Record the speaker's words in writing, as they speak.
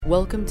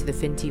Welcome to the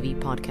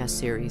FinTV podcast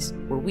series,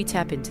 where we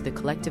tap into the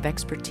collective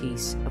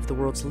expertise of the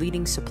world's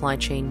leading supply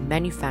chain,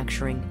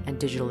 manufacturing, and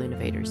digital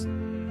innovators.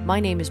 My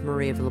name is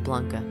Maria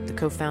Villablanca, the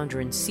co-founder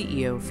and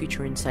CEO of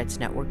Future Insights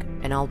Network,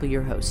 and I'll be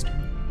your host.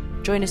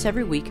 Join us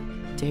every week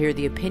to hear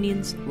the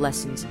opinions,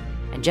 lessons,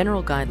 and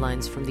general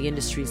guidelines from the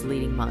industry's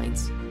leading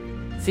minds.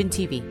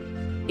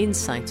 FinTV,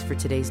 insights for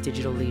today's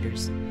digital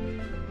leaders.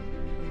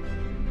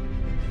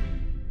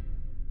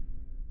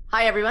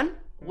 Hi, everyone.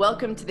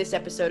 Welcome to this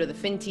episode of the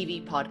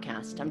FinTV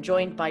podcast. I'm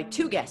joined by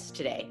two guests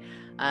today.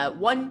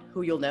 One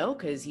who you'll know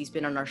because he's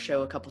been on our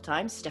show a couple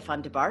times,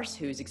 Stephan de Barse,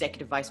 who's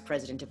Executive Vice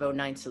President of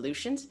O9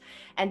 Solutions,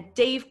 and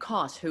Dave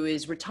Koss, who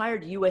is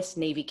retired U.S.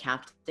 Navy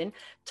captain,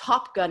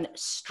 Top Gun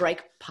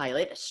strike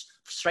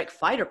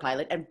fighter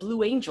pilot, and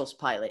Blue Angels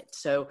pilot.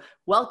 So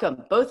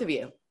welcome, both of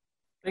you.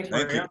 Thanks,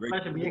 Maria.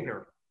 Glad to be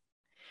here.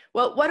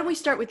 Well, why don't we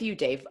start with you,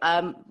 Dave?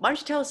 Why don't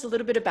you tell us a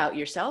little bit about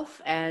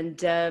yourself and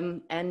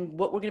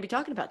what we're going to be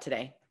talking about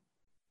today?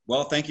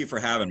 Well, thank you for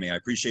having me. I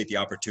appreciate the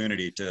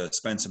opportunity to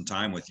spend some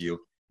time with you.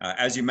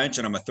 As you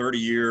mentioned, I'm a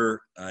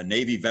 30-year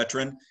Navy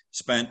veteran,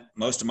 spent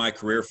most of my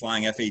career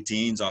flying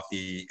F-18s off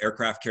the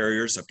aircraft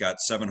carriers. I've got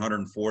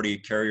 740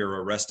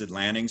 carrier-arrested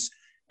landings.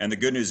 And the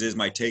good news is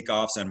my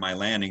takeoffs and my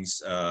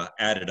landings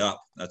added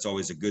up. That's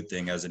always a good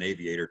thing as an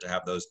aviator to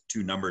have those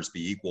two numbers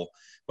be equal.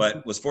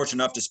 But was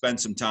fortunate enough to spend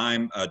some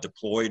time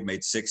deployed,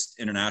 made 6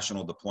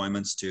 international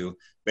deployments to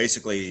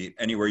basically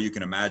anywhere you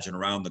can imagine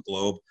around the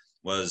globe.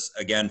 Was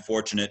again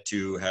fortunate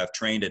to have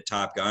trained at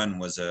Top Gun,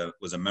 was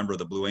a member of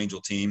the Blue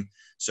Angel team.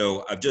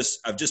 So I've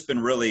just been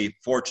really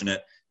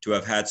fortunate to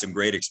have had some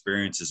great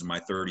experiences in my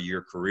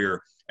 30-year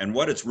career. And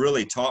what it's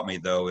really taught me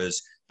though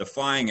is the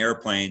flying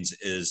airplanes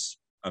is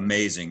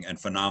amazing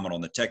and phenomenal.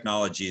 And the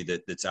technology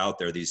that's out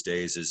there these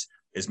days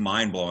is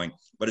mind-blowing,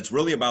 but it's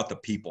really about the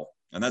people.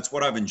 And that's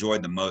what I've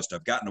enjoyed the most.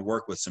 I've gotten to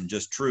work with some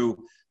just true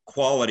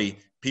quality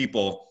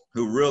people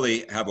who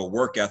really have a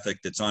work ethic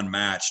that's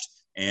unmatched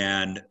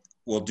and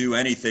will do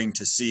anything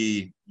to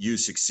see you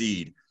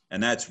succeed.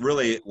 And that's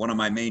really one of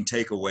my main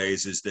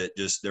takeaways, is that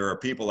just there are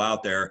people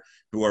out there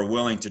who are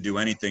willing to do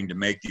anything to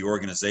make the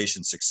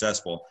organization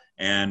successful.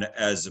 And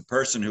as a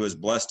person who is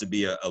blessed to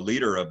be a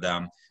leader of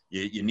them,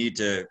 you need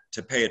to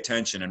pay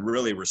attention and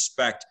really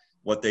respect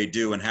what they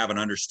do and have an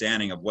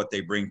understanding of what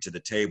they bring to the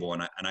table.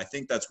 And I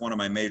think that's one of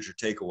my major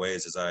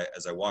takeaways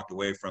as I walked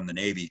away from the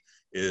Navy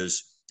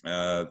is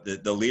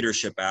the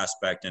leadership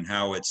aspect, and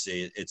how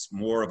it's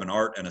more of an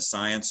art and a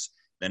science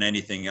than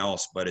anything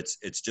else, but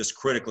it's just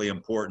critically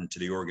important to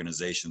the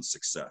organization's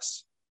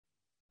success.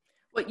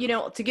 Well, you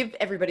know, to give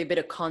everybody a bit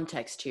of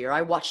context here,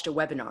 I watched a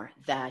webinar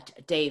that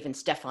Dave and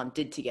Stephan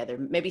did together.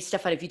 Maybe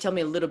Stephan, if you tell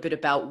me a little bit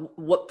about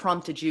what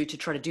prompted you to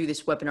try to do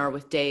this webinar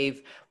with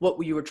Dave,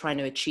 what you were trying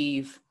to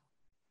achieve.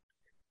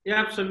 Yeah,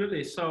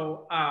 absolutely.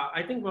 So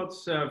I think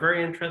what's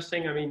very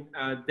interesting, I mean,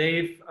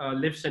 Dave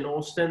lives in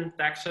Austin,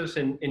 Texas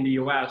in the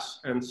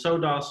US, and so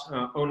does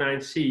O9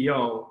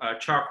 CEO,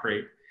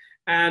 Chakri.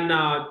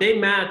 And they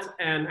met,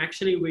 and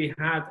actually we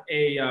had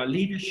a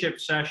leadership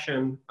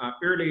session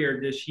earlier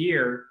this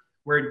year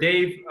where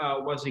Dave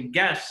was a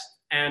guest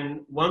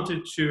and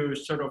wanted to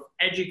sort of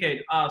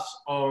educate us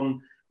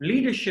on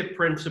leadership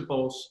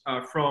principles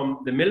from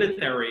the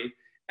military,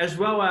 as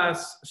well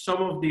as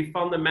some of the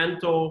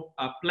fundamental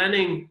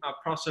planning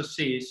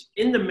processes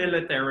in the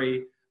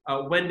military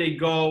when they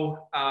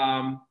go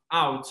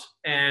out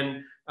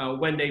and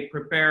when they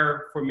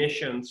prepare for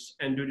missions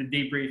and do the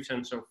debriefs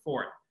and so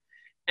forth.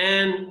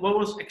 And what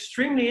was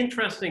extremely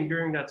interesting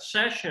during that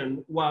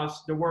session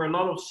was there were a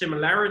lot of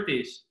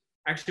similarities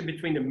actually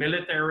between the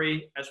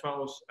military as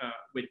well as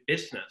with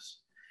business.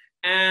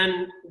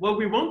 And what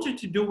we wanted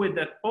to do with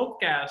that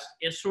podcast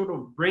is sort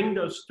of bring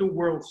those two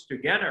worlds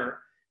together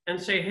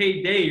and say,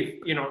 hey, Dave,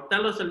 you know,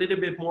 tell us a little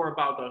bit more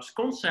about those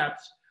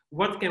concepts.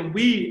 What can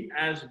we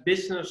as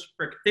business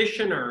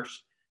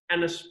practitioners,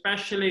 and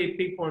especially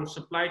people in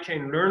supply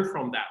chain, learn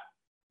from that?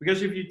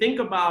 Because if you think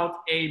about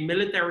a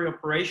military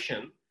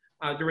operation,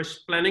 there is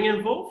planning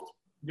involved,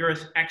 there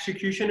is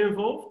execution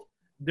involved,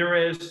 there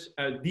is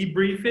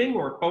debriefing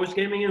or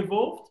post-gaming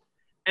involved,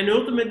 and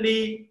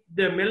ultimately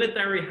the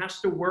military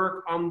has to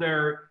work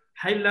under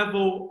high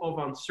level of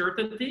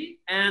uncertainty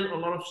and a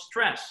lot of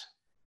stress.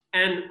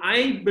 And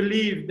I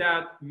believe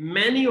that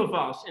many of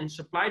us in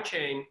supply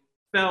chain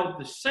felt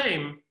the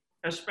same,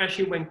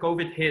 especially when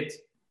COVID hit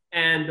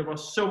and there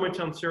was so much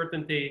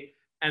uncertainty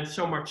and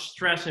so much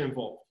stress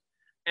involved.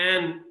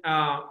 And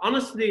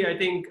honestly, I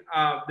think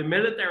the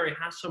military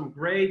has some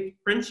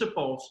great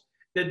principles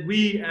that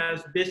we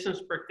as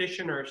business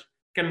practitioners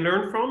can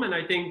learn from. And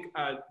I think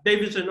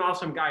Dave is an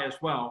awesome guy as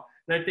well.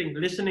 And I think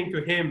listening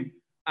to him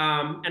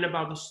and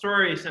about the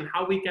stories and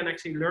how we can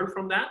actually learn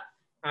from that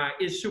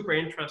is super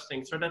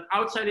interesting. So that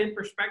outside-in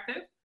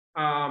perspective,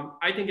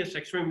 I think is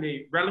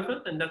extremely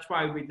relevant. And that's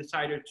why we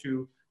decided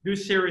to do a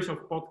series of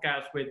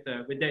podcasts with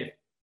Dave.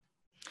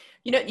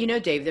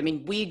 Dave, I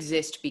mean, we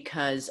exist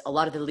because a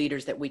lot of the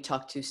leaders that we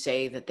talk to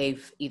say that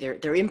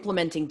they're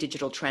implementing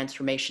digital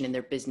transformation in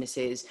their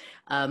businesses,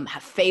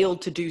 have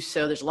failed to do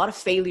so. There's a lot of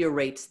failure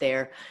rates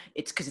there.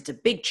 It's because it's a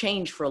big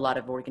change for a lot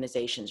of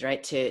organizations,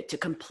 right? To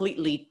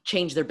completely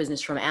change their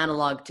business from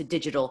analog to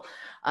digital.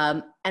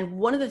 And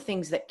one of the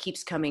things that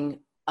keeps coming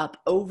up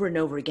over and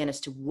over again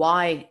as to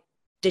why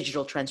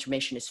digital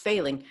transformation is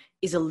failing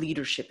is a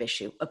leadership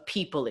issue, a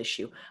people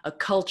issue, a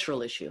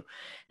cultural issue.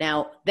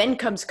 Now, then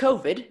comes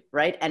COVID,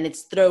 right? And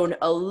it's thrown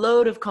a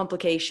load of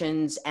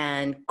complications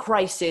and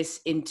crisis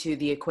into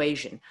the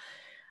equation.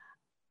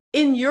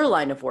 In your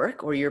line of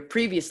work or your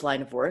previous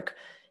line of work,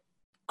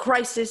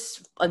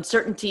 crisis,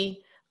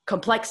 uncertainty,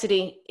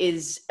 complexity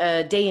is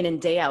day in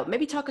and day out.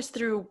 Maybe talk us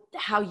through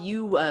how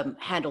you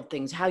handled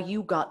things, how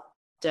you got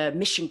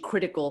mission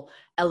critical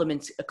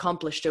elements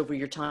accomplished over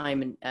your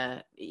time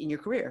in your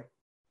career.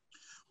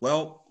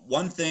 Well,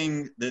 one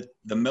thing that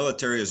the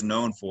military is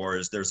known for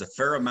is there's a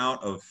fair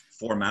amount of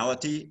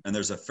formality and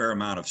there's a fair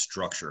amount of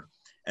structure.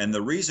 And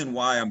the reason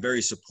why I'm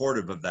very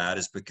supportive of that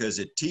is because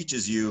it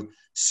teaches you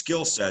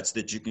skill sets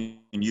that you can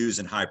use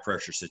in high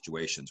pressure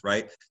situations,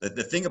 right?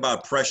 The thing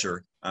about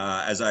pressure,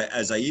 as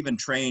I even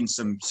train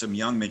some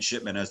young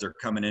midshipmen as they're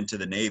coming into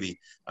the Navy,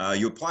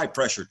 you apply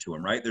pressure to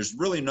them, right? There's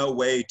really no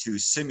way to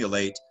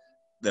simulate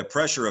the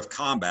pressure of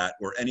combat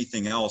or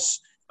anything else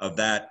of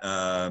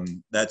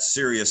that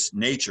serious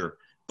nature.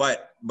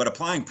 But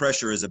applying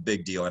pressure is a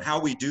big deal. And how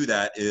we do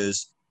that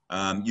is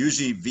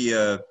usually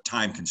via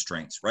time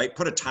constraints, right?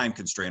 Put a time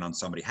constraint on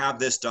somebody, have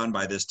this done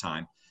by this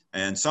time.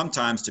 And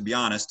sometimes, to be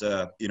honest,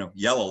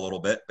 yell a little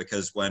bit,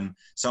 because when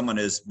someone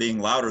is being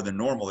louder than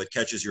normal, it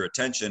catches your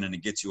attention and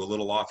it gets you a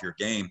little off your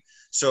game.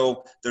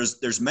 So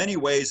there's many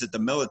ways that the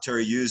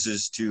military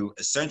uses to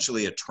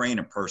essentially train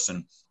a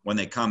person when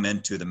they come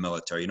into the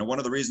military. One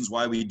of the reasons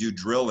why we do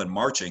drill and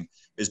marching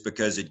is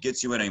because it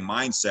gets you in a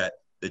mindset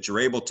that you're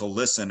able to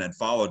listen and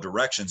follow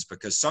directions,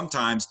 because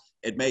sometimes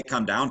it may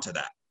come down to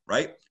that.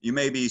 Right? You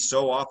may be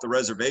so off the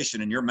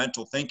reservation in your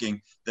mental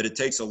thinking that it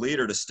takes a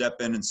leader to step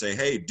in and say,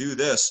 hey, do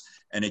this,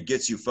 and it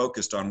gets you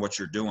focused on what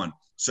you're doing.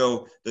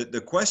 So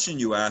the question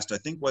you asked, I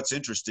think what's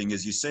interesting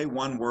is you say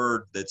one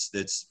word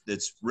that's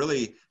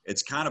really,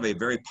 it's kind of a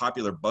very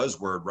popular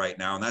buzzword right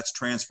now, and that's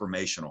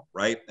transformational,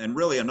 right? And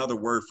really another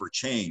word for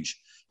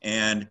change.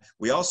 And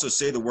we also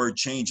say the word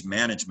change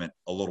management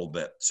a little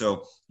bit.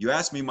 So you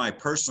asked me my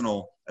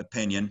personal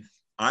opinion.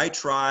 I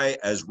try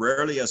as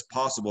rarely as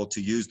possible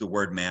to use the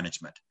word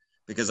management,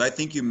 because I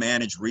think you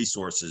manage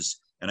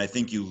resources and I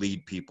think you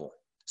lead people.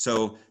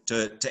 So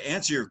to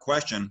answer your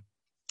question,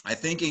 I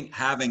think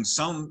having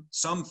some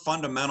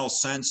fundamental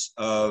sense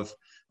of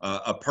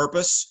a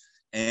purpose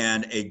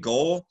and a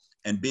goal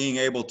and being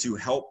able to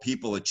help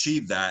people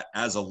achieve that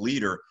as a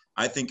leader,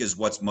 I think is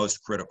what's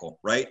most critical,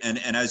 right? And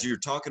as you're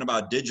talking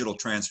about digital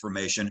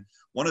transformation,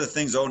 one of the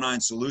things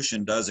O9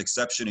 Solution does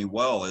exceptionally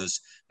well is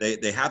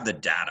they have the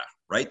data,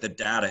 right? The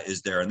data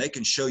is there and they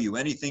can show you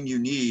anything you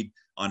need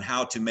on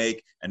how to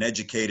make an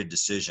educated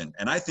decision.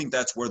 And I think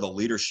that's where the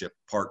leadership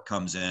part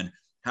comes in.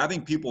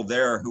 Having people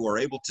there who are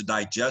able to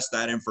digest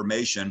that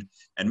information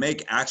and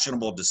make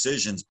actionable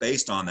decisions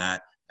based on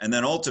that. And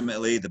then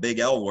ultimately the big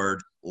L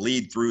word,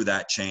 lead through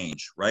that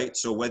change, right?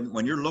 So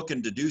when you're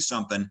looking to do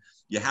something,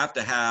 you have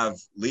to have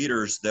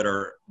leaders that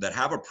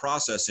have a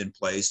process in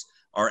place,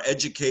 are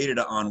educated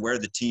on where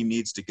the team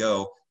needs to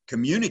go,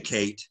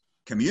 communicate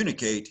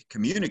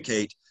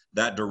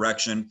that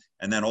direction,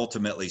 and then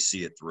ultimately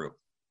see it through.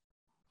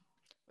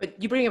 But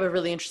you bring up a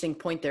really interesting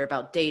point there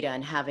about data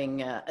and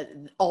having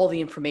all the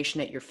information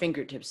at your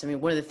fingertips. I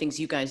mean, one of the things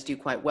you guys do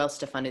quite well,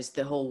 Stephan, is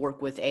the whole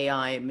work with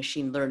AI and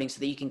machine learning so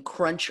that you can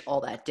crunch all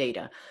that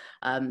data.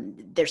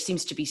 There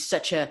seems to be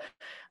such a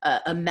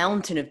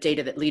mountain of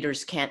data that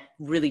leaders can't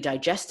really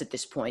digest at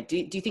this point. Do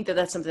you think that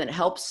that's something that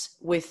helps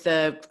with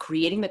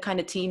creating the kind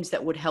of teams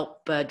that would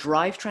help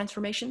drive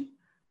transformation?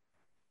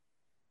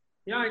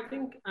 Yeah, I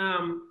think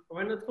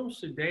when it comes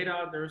to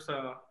data, there's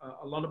a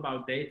lot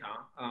about data.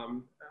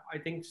 I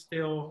think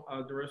still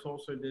there is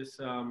also this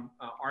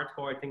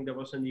article, I think there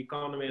was in The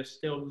Economist,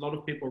 still a lot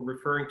of people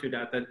referring to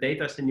that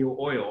data is the new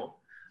oil.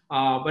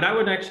 But I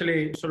would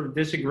actually sort of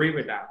disagree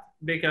with that,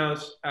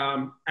 because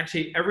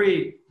actually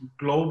every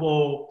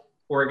global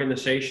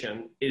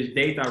organization is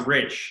data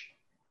rich,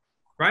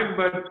 right?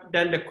 But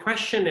then the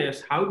question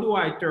is, how do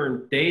I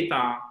turn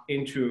data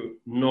into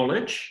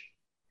knowledge?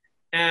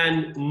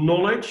 And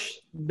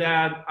knowledge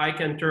that I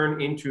can turn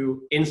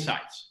into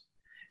insights.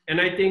 And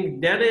I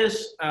think that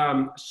is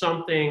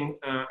something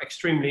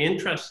extremely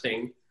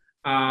interesting,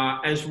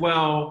 as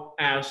well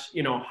as,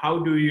 how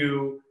do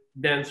you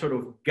then sort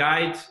of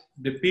guide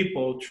the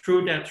people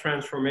through that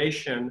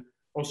transformation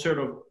of sort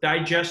of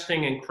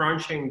digesting and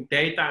crunching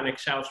data and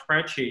Excel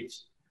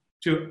spreadsheets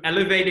to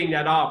elevating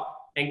that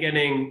up and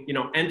getting,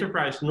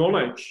 enterprise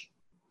knowledge,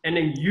 and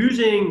then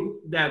using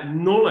that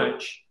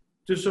knowledge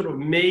to sort of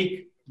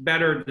make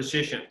better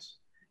decisions.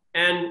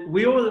 And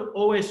we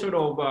always sort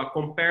of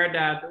compare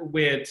that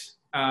with,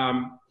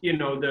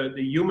 the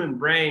human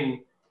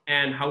brain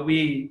and how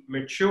we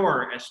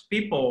mature as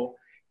people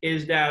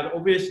is that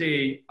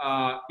obviously,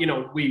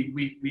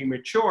 we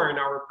mature and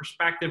our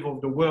perspective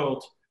of the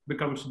world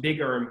becomes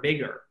bigger and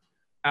bigger.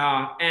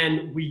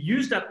 And we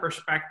use that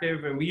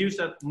perspective and we use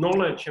that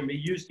knowledge and we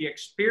use the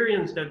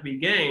experience that we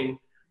gain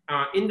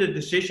in the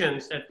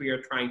decisions that we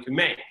are trying to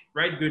make,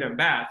 right? Good and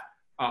bad.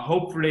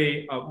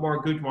 Hopefully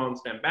more good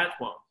ones than bad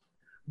ones.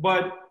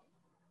 But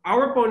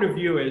our point of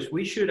view is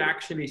we should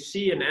actually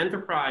see an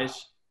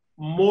enterprise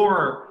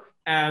more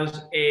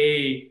as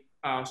a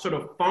sort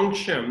of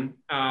function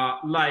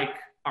like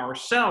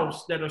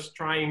ourselves that is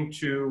trying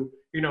to,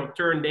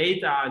 turn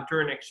data and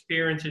turn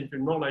experience into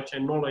knowledge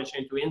and knowledge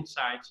into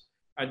insights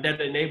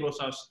that enables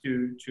us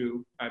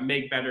to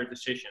make better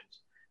decisions.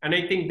 And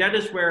I think that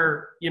is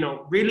where,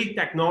 really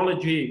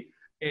technology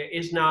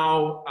is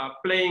now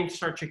playing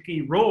such a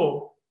key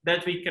role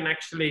that we can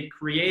actually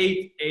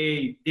create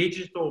a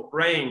digital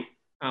brain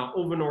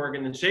of an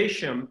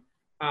organization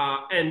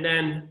and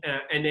then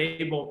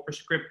enable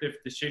prescriptive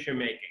decision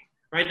making,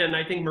 right? And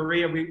I think,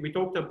 Maria, we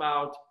talked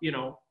about,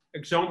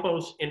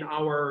 examples in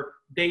our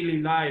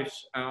daily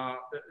lives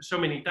so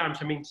many times.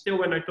 I mean, still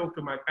when I talk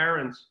to my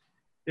parents,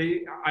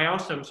 I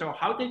asked them, so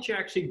how did you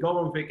actually go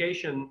on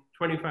vacation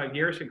 25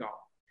 years ago?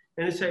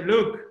 And they say,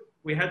 look,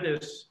 we had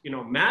this,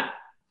 map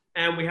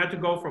and we had to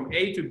go from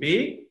A to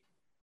B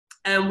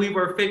and we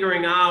were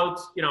figuring out,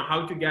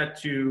 how to get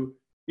to,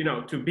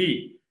 to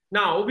B.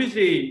 Now,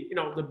 obviously,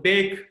 the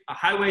big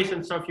highways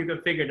and stuff, you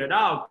can figure that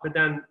out. But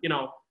then,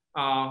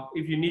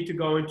 if you need to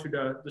go into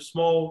the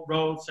small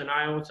roads and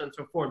aisles and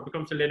so forth, it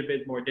becomes a little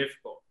bit more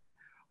difficult.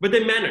 But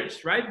they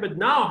managed, right? But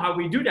now how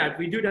we do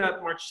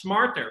that much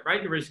smarter,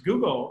 right? There is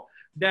Google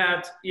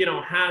that,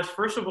 has,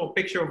 first of all, a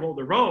picture of all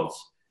the roads.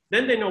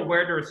 Then they know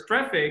where there's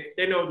traffic.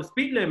 They know the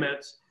speed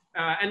limits.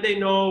 And they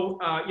know,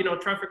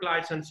 traffic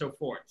lights and so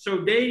forth. So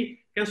they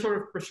can sort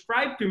of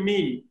prescribe to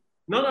me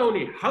not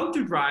only how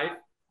to drive,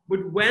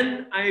 but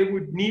when I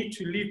would need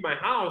to leave my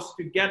house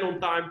to get on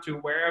time to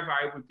wherever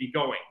I would be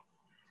going.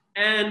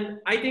 And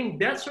I think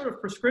that sort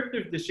of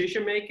prescriptive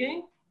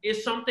decision-making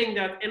is something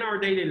that in our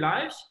daily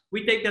lives,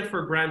 we take that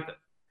for granted,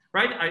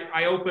 right?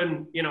 I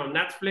open,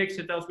 Netflix,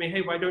 it tells me,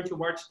 hey, why don't you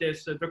watch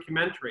this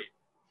documentary?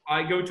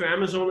 I go to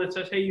Amazon, it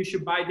says, hey, you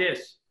should buy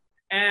this.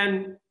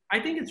 And I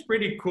think it's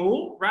pretty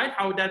cool, right?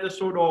 How that is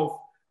sort of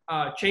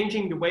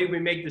changing the way we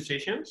make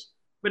decisions.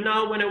 But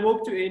now when I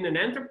walk in an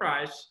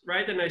enterprise,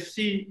 right, and I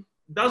see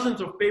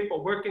dozens of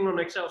people working on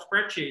Excel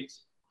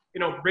spreadsheets,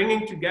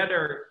 bringing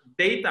together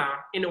data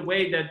in a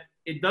way that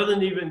it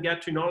doesn't even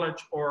get to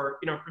knowledge or,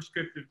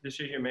 prescriptive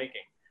decision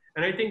making.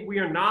 And I think we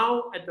are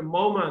now at the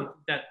moment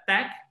that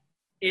tech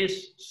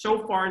is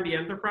so far in the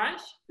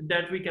enterprise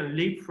that we can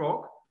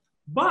leapfrog.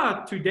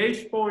 But to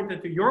Dave's point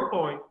and to your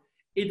point,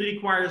 it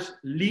requires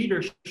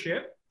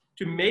leadership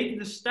to make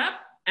the step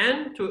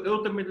and to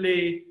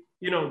ultimately,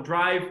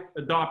 drive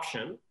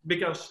adoption,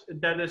 because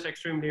that is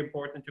extremely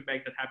important to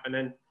make that happen.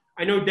 And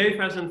I know Dave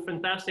has a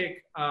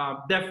fantastic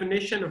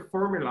definition of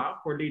formula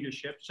for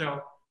leadership.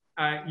 So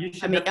you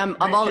should. I mean,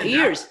 I'm all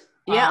ears.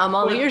 Yeah, I'm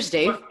all ears,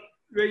 Dave.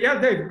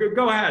 Yeah, Dave,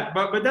 go ahead.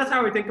 But that's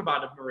how we think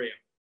about it, Maria.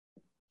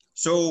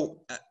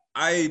 So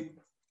I've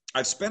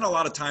spent a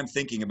lot of time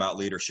thinking about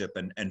leadership,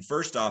 and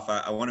first off,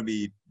 I want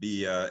to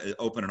be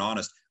open and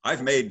honest.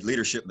 I've made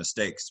leadership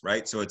mistakes,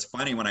 right? So it's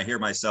funny when I hear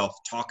myself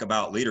talk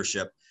about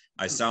leadership,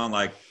 I sound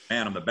like,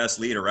 man, I'm the best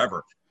leader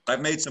ever.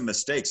 I've made some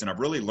mistakes, and I've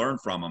really learned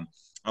from them.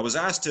 I was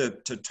asked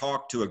to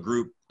talk to a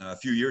group a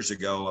few years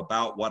ago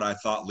about what I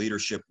thought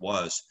leadership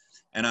was,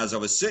 and as I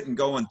was sitting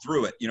going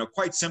through it,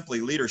 quite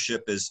simply,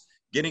 leadership is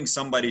getting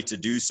somebody to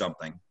do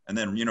something. And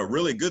then,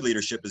 really good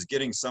leadership is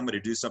getting somebody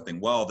to do something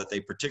well that they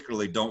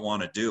particularly don't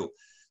want to do.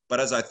 But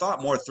as I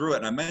thought more through it,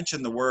 and I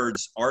mentioned the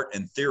words art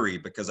and theory,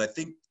 because I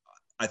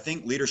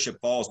think leadership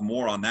falls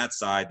more on that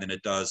side than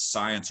it does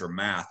science or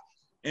math.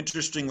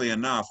 Interestingly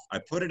enough, I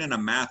put it in a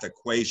math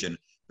equation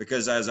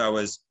because as I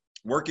was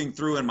working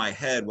through in my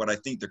head what I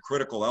think the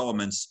critical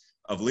elements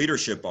of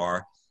leadership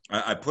are,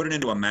 I put it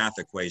into a math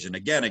equation.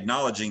 Again,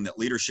 acknowledging that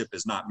leadership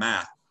is not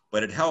math,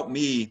 but it helped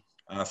me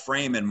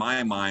frame in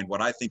my mind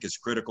what I think is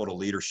critical to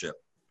leadership.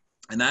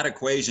 And that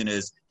equation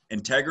is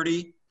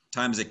integrity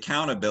times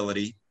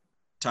accountability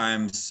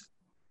times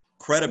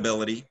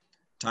credibility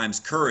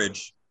times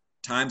courage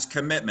times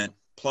commitment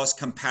plus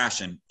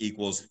compassion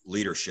equals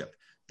leadership.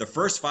 The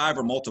first five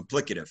are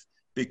multiplicative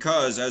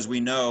because, as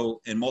we know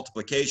in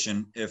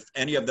multiplication, if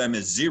any of them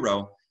is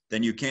zero,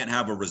 then you can't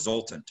have a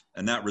resultant,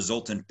 and that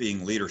resultant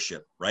being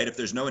leadership, right? If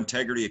there's no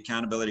integrity,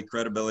 accountability,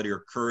 credibility,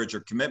 or courage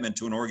or commitment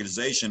to an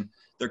organization,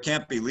 there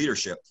can't be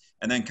leadership.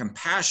 And then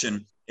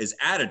compassion is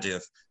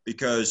additive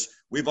because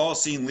we've all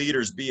seen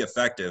leaders be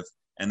effective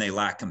and they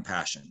lack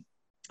compassion.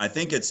 I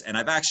think and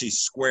I've actually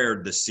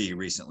squared the C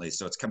recently,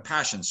 so it's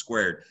compassion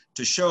squared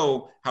to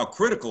show how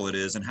critical it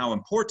is and how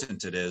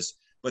important it is,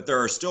 but there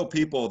are still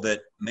people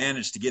that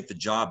manage to get the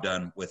job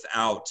done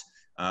without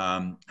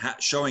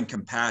showing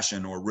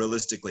compassion or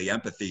realistically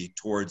empathy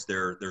towards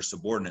their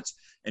subordinates.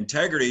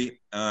 Integrity,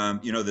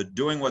 the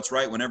doing what's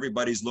right when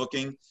everybody's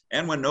looking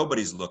and when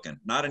nobody's looking,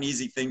 not an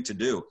easy thing to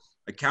do.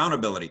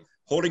 Accountability,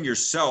 holding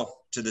yourself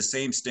to the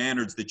same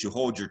standards that you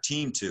hold your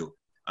team to.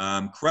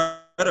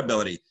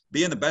 Credibility,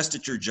 being the best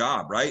at your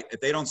job, right?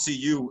 If they don't see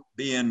you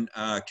being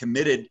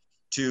committed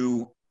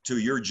to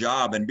your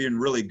job and being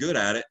really good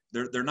at it,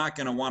 they're not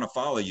going to want to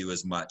follow you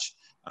as much.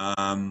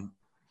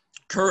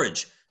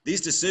 Courage.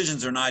 These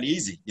decisions are not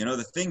easy.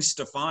 The things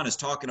Stephan is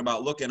talking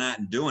about looking at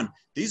and doing,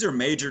 these are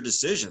major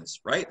decisions,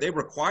 right? They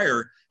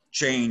require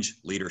change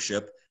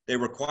leadership. They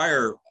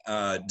require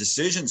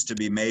decisions to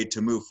be made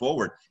to move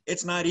forward.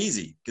 It's not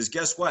easy because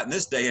guess what? In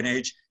this day and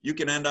age, you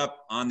can end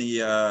up on the,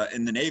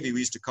 in the Navy, we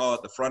used to call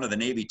it the front of the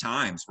Navy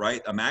Times,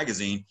 right? A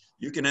magazine.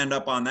 You can end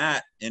up on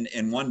that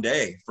in one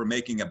day for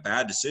making a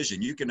bad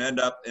decision. You can end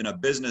up in a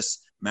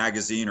business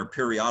magazine or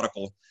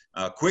periodical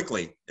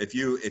quickly if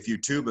you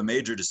tube a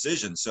major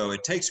decision. So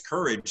it takes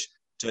courage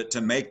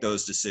to make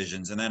those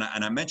decisions. And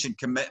I mentioned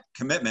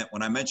commitment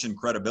when I mentioned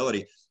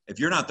credibility. If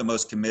you're not the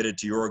most committed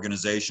to your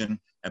organization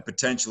and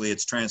potentially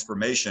its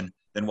transformation,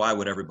 then why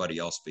would everybody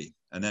else be?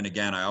 And then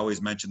again, I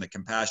always mention the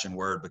compassion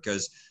word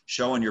because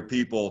showing your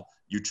people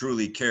you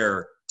truly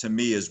care, to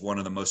me, is one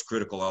of the most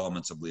critical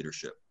elements of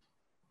leadership.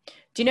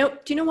 Do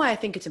you know why I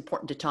think it's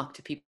important to talk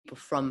to people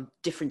from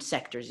different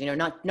sectors?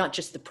 Not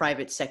just the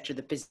private sector,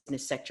 the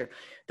business sector,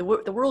 the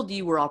world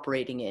you were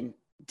operating in.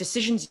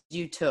 Decisions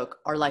you took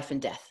are life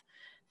and death.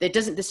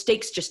 The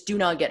stakes just do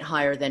not get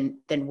higher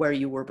than where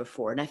you were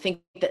before. And I think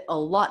that a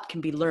lot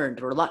can be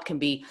learned, or a lot can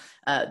be,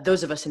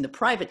 those of us in the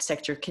private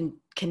sector can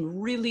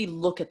really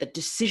look at the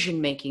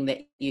decision-making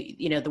that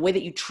the way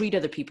that you treat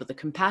other people, the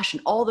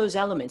compassion, all those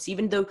elements,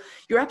 even though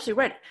you're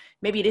absolutely right.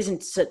 Maybe it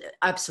isn't so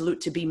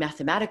absolute to be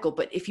mathematical,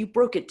 but if you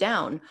broke it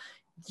down,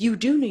 you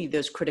do need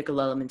those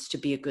critical elements to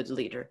be a good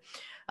leader.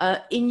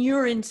 In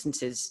your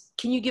instances,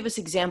 can you give us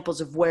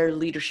examples of where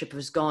leadership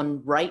has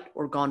gone right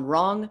or gone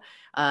wrong,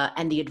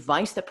 and the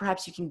advice that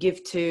perhaps you can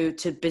give to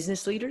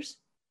business leaders?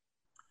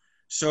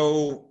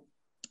 So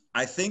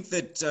I think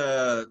that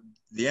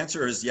the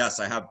answer is yes.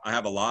 I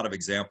have a lot of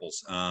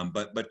examples,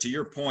 but to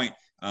your point,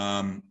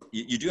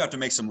 you do have to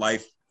make some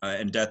life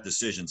and death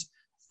decisions.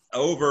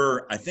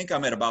 I think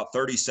I'm at about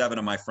 37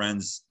 of my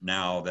friends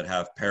now that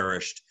have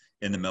perished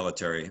in the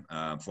military,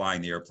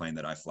 flying the airplane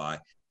that I fly.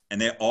 And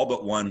they all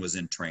but one was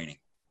in training.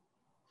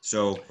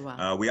 So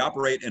wow. We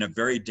operate in a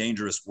very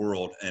dangerous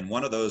world. And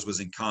one of those was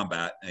in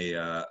combat.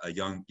 A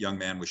young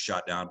man was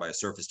shot down by a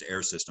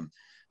surface-to-air system.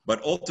 But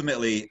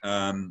ultimately,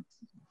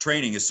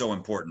 training is so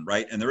important,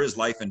 right? And there is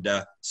life and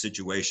death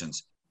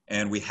situations.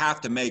 And we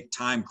have to make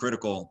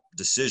time-critical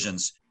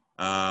decisions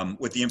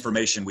with the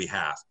information we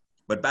have.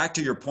 But back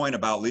to your point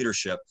about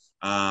leadership,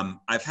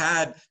 I've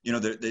had,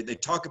 they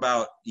talk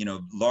about,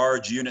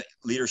 large unit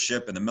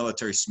leadership and the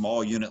military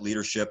small unit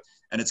leadership.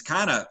 And it's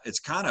kind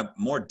of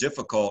more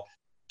difficult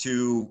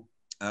to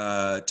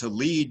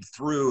lead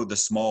through the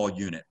small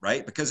unit,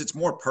 right? Because it's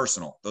more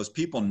personal. Those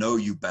people know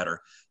you better.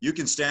 You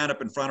can stand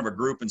up in front of a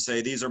group and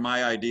say, these are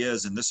my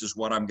ideas and this is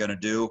what I'm going to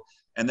do.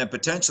 And then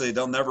potentially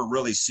they'll never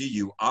really see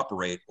you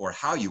operate or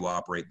how you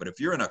operate. But if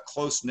you're in a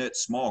close-knit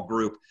small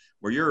group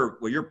where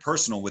you're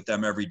personal with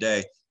them every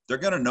day, they're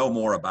going to know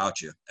more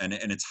about you. And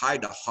it's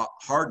hard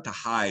to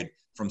hide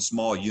from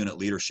small unit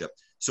leadership.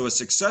 So a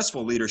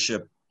successful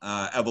leadership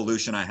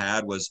evolution I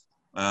had was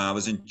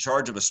in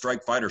charge of a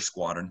strike fighter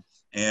squadron,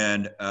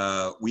 and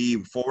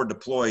we forward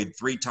deployed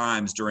 3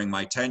 times during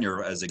my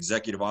tenure as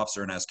executive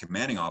officer and as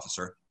commanding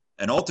officer.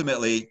 And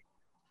ultimately,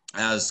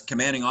 as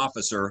commanding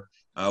officer,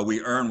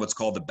 we earned what's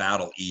called the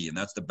Battle E, and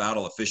that's the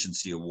Battle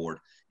Efficiency Award.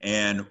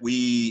 And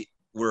we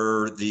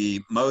were the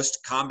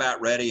most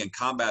combat ready and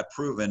combat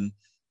proven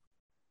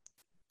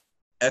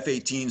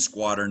F-18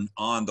 squadron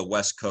on the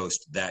West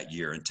Coast that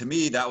year. And to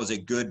me, that was a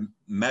good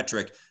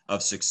metric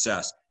of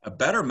success. A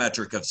better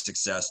metric of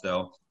success,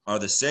 though, are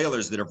the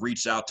sailors that have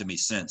reached out to me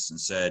since and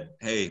said,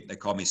 hey, they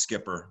call me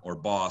Skipper or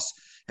boss.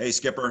 Hey,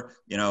 Skipper,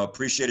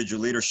 appreciated your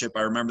leadership.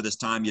 I remember this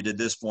time you did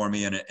this for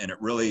me, and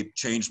it really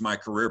changed my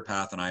career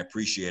path, and I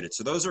appreciate it.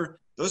 So those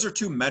are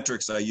 2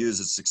 metrics I use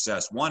as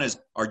success. One is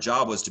our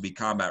job was to be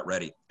combat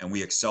ready, and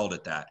we excelled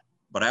at that.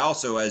 But I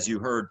also, as you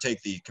heard,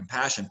 take the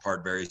compassion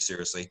part very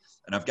seriously.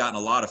 And I've gotten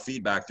a lot of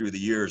feedback through the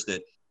years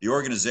that the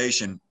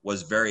organization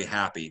was very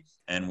happy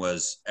and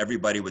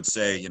everybody would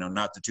say,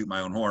 not to toot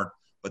my own horn,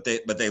 but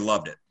they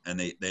loved it. And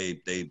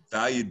they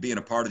valued being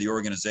a part of the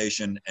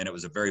organization, and it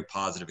was a very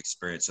positive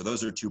experience. So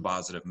those are 2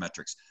 positive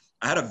metrics.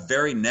 I had a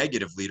very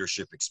negative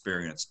leadership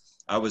experience.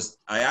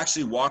 I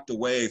actually walked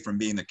away from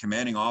being the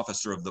commanding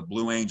officer of the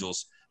Blue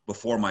Angels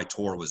before my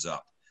tour was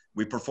up.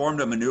 We performed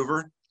a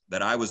maneuver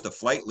that I was the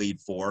flight lead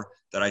for,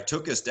 that I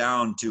took us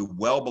down to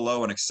well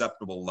below an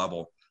acceptable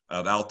level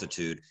of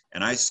altitude.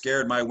 And I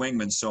scared my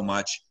wingmen so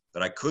much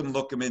that I couldn't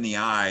look them in the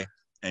eye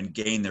and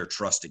gain their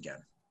trust again.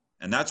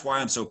 And that's why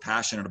I'm so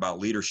passionate about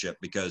leadership,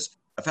 because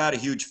I've had a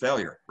huge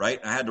failure, right?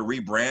 I had to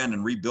rebrand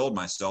and rebuild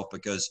myself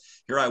because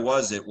here I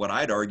was at what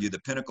I'd argue the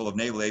pinnacle of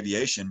naval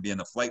aviation, being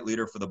the flight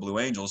leader for the Blue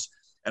Angels,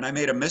 and I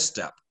made a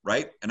misstep,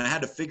 right? And I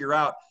had to figure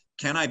out,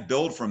 can I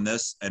build from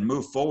this and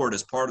move forward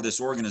as part of this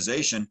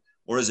organization,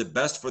 or is it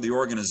best for the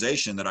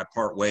organization that I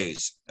part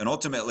ways? And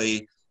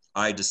ultimately,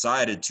 I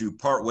decided to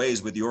part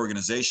ways with the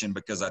organization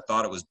because I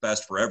thought it was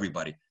best for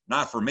everybody,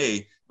 not for me.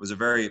 It was a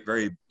very,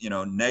 very,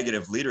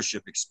 negative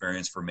leadership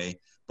experience for me.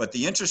 But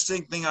the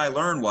interesting thing I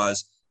learned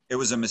was it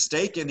was a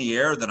mistake in the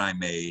air that I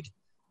made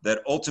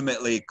that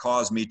ultimately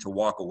caused me to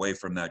walk away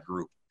from that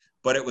group.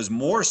 But it was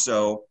more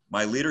so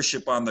my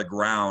leadership on the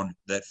ground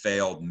that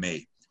failed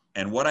me.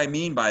 And what I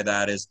mean by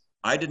that is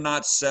I did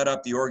not set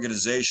up the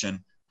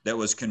organization that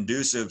was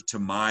conducive to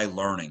my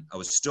learning. I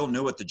was still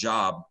new at the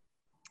job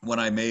when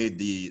I made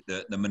the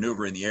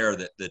maneuver in the air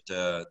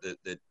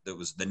that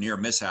was the near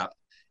mishap.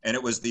 And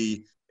it was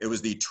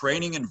the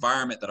training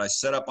environment that I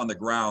set up on the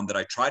ground that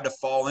I tried to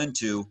fall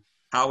into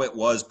how it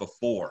was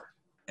before.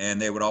 And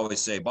they would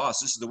always say, boss,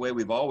 this is the way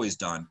we've always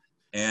done.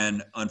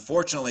 And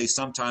unfortunately,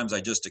 sometimes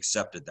I just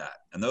accepted that.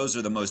 And those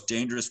are the most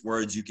dangerous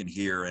words you can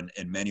hear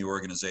in many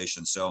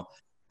organizations. So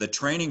the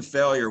training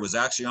failure was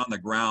actually on the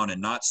ground and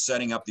not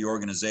setting up the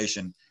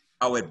organization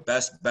how it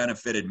best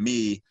benefited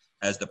me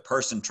as the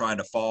person trying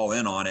to fall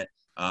in on it,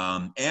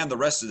 and the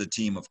rest of the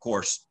team, of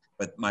course.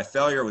 But my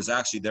failure was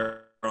actually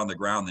there on the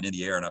ground than in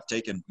the air. And I've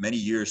taken many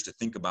years to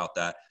think about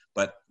that.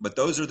 But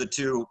those are the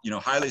two,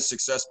 highly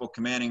successful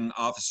commanding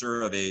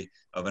officer of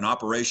an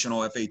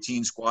operational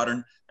F-18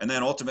 squadron, and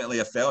then ultimately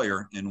a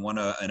failure in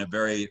a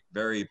very,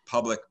 very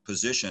public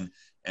position.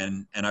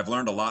 And I've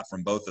learned a lot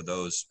from both of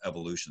those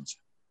evolutions.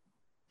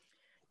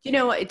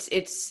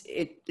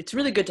 It's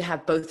really good to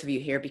have both of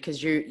you here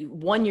because you're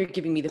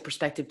giving me the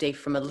perspective, Dave,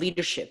 from a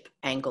leadership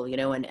angle,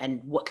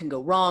 and what can go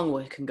wrong,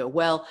 what can go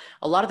well.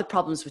 A lot of the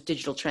problems with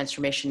digital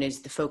transformation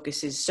is the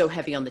focus is so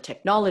heavy on the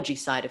technology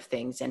side of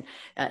things. And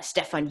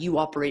Stephan, you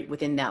operate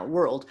within that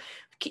world.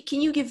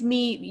 Can you give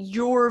me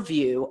your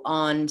view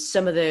on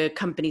some of the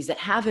companies that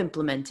have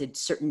implemented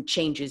certain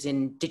changes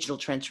in digital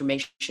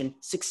transformation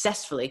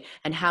successfully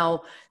and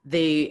how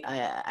the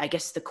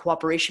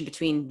cooperation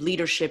between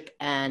leadership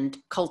and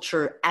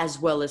culture as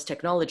well as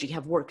technology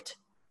have worked?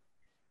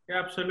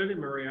 Yeah, absolutely,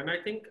 Maria. And I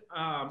think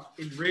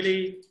it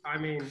really,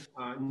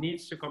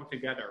 needs to come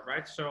together,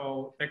 right?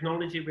 So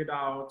technology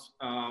without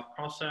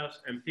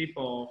process and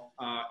people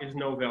is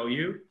no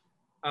value.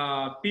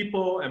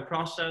 People and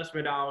process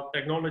without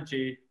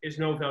technology is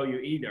no value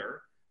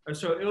either. And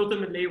so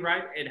ultimately,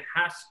 right, it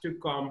has to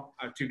come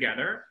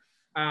together.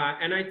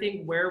 And I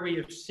think where we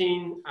have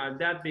seen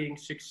that being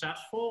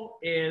successful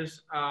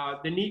is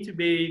the need to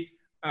be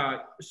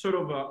sort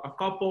of a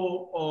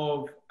couple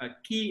of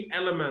key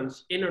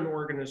elements in an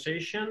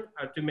organization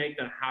to make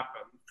that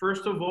happen.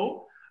 First of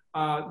all,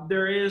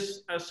 there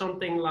is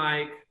something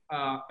like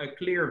a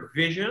clear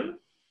vision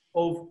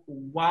of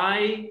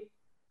why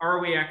are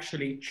we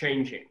actually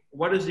changing?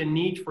 What is the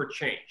need for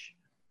change?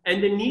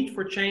 And the need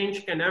for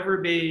change can never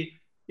be,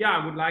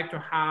 I would like to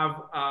have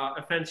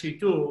a fancy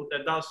tool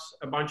that does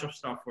a bunch of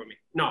stuff for me.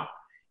 No,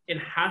 it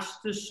has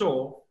to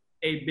solve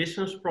a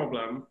business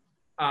problem.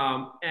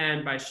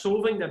 And by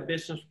solving that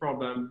business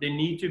problem, there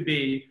need to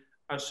be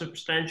a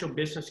substantial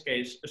business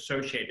case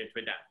associated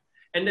with that.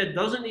 And that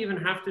doesn't even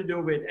have to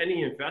do with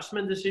any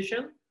investment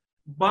decision,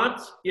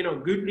 but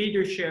good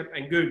leadership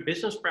and good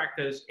business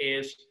practice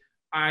is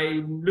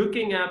I'm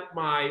looking at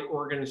my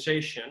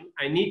organization.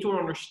 I need to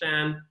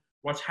understand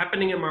what's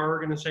happening in my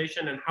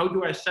organization and how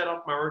do I set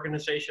up my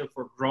organization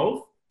for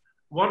growth?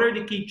 What are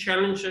the key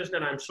challenges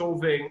that I'm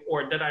solving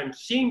or that I'm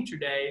seeing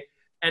today?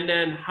 And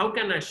then how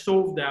can I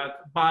solve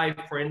that by,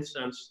 for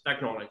instance,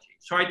 technology?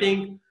 So I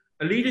think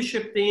a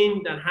leadership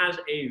team that has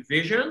a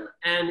vision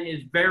and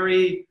is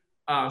very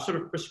sort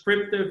of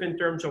prescriptive in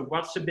terms of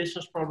what's the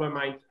business problem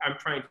I'm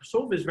trying to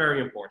solve is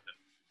very important.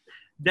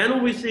 Then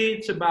obviously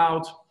it's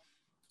about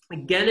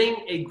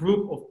getting a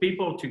group of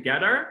people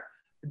together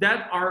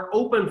that are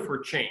open for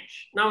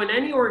change. Now, in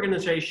any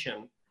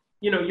organization,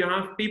 you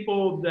have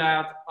people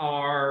that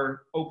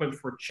are open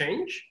for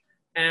change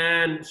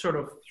and sort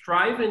of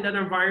thrive in that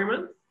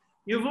environment.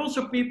 You have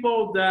also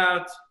people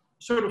that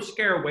sort of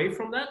scare away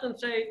from that and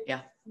say,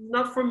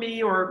 not for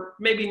me, or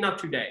maybe not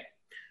today.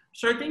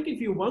 So I think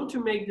if you want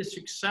to make this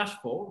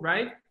successful,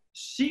 right,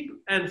 seek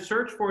and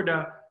search for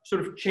the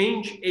sort of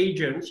change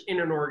agents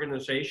in an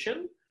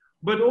organization,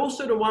 but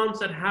also the ones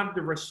that have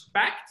the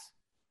respect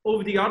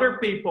of the other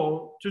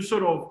people to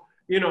sort of,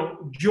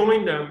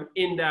 join them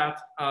in that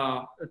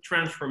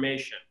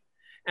transformation.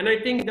 And I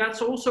think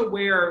that's also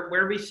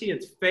where we see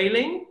it's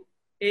failing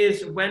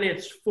is when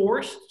it's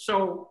forced.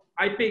 So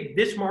I pick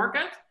this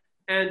market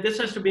and this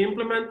has to be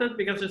implemented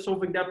because it's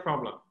solving that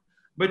problem.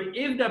 But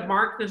if that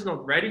market is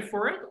not ready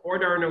for it or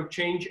there are no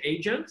change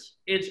agents,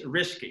 it's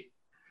risky.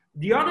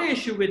 The other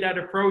issue with that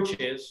approach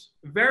is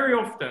very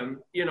often,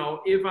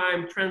 if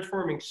I'm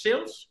transforming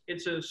sales,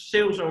 it's a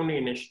sales only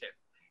initiative.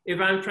 If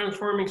I'm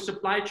transforming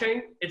supply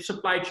chain, it's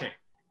supply chain.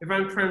 If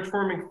I'm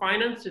transforming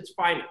finance, it's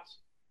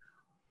finance.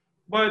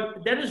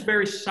 But that is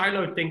very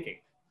siloed thinking.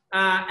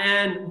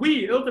 And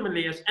we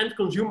ultimately, as end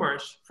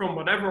consumers from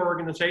whatever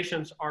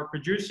organizations are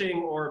producing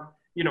or,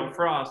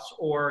 for us,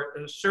 or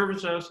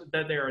services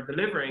that they are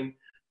delivering,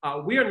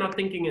 we are not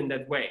thinking in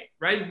that way,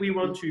 right? We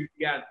want to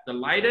get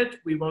delighted.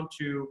 We want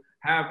to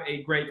have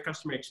a great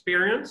customer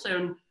experience.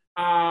 And,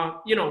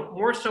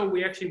 more so,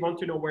 we actually want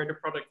to know where the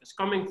product is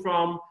coming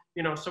from,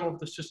 some of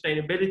the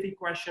sustainability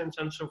questions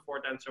and so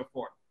forth and so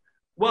forth.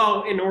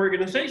 Well, in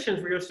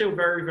organizations, we are still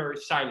very, very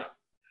siloed.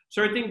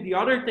 So I think the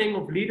other thing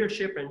of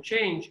leadership and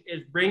change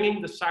is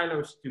bringing the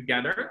silos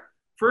together.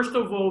 First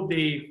of all,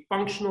 the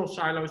functional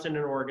silos in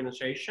an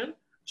organization.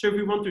 So if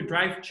we want to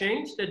drive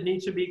change, that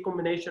needs to be a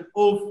combination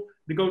of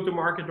the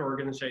go-to-market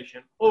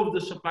organization, of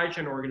the supply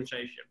chain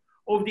organization,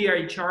 of the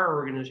HR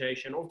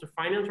organization, of the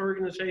finance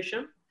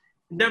organization,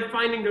 and then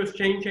finding those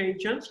change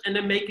agents and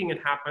then making it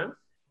happen.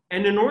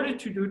 And in order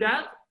to do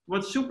that,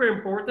 what's super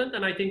important,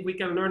 and I think we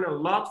can learn a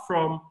lot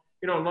from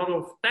a lot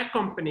of tech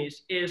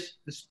companies, is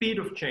the speed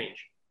of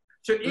change.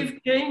 So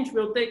if change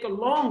will take a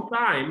long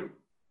time,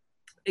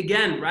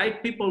 again,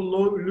 right, people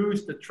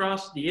lose the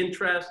trust, the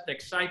interest, the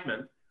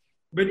excitement.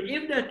 But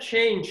if that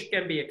change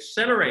can be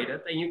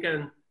accelerated and you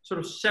can sort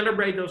of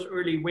celebrate those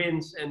early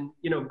wins and,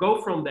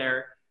 go from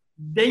there,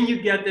 then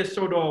you get this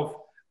sort of,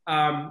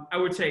 I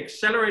would say,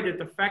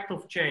 accelerated effect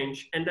of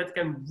change. And that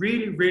can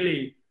really,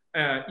 really,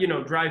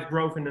 drive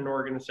growth in an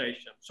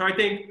organization. So I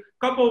think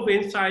a couple of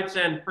insights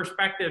and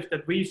perspectives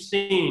that we've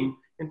seen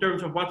in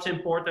terms of what's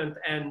important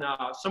and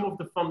some of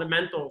the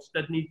fundamentals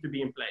that need to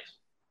be in place.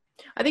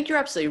 I think you're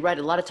absolutely right.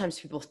 A lot of times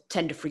people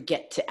tend to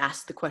forget to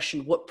ask the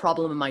question, what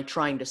problem am I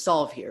trying to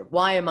solve here?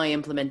 Why am I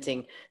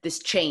implementing this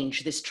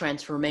change, this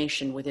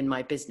transformation within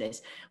my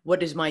business?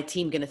 What is my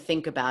team going to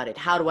think about it?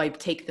 How do I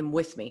take them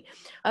with me?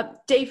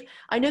 Dave,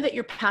 I know that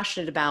you're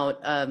passionate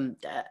about a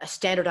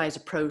standardized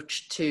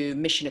approach to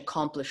mission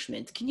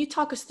accomplishment. Can you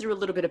talk us through a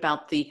little bit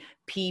about the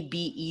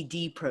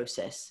PBED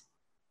process?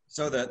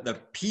 So the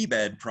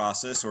PBED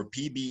process, or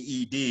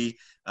PBED,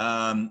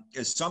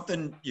 is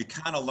something you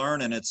kind of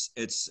learn, and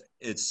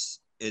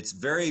it's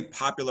very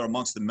popular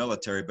amongst the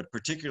military, but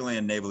particularly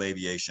in naval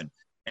aviation.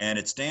 And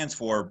it stands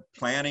for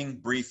planning,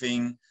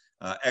 briefing,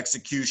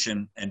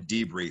 execution, and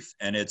debrief.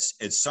 And it's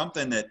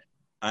something that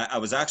I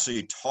was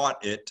actually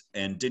taught it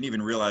and didn't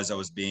even realize I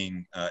was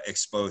being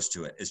exposed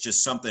to it. It's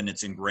just something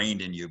that's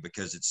ingrained in you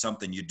because it's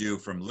something you do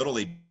from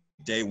literally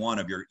day one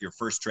of your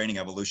first training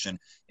evolution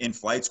in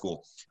flight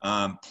school.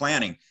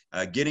 Planning,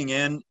 getting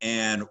in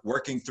and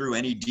working through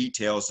any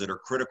details that are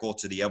critical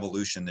to the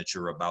evolution that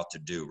you're about to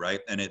do, right?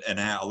 And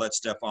I'll let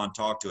Stephan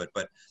talk to it,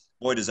 but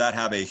boy, does that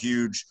have a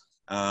huge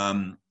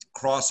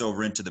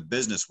crossover into the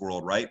business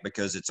world, right?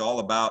 Because it's all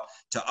about,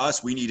 to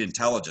us, we need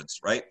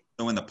intelligence, right?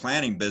 So in the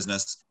planning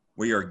business,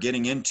 we are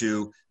getting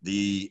into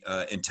the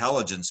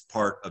intelligence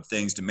part of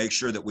things to make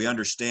sure that we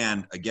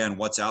understand, again,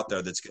 what's out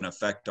there that's going to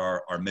affect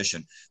our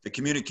mission. The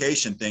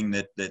communication thing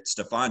that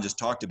Stephan just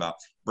talked about,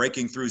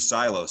 breaking through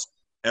silos.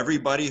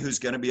 Everybody who's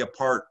going to be a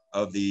part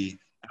of the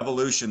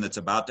evolution that's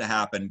about to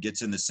happen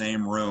gets in the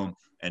same room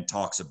and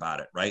talks about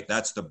it, right?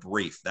 That's the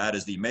brief. That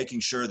is the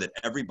making sure that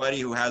everybody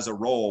who has a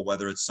role,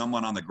 whether it's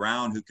someone on the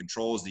ground who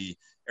controls the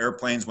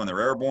airplanes when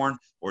they're airborne,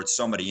 or it's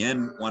somebody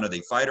in one of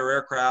the fighter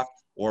aircraft,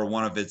 or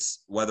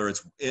whether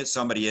it's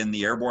somebody in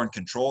the airborne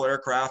control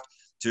aircraft,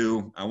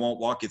 I won't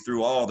walk you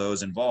through all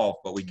those involved,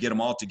 but we get them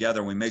all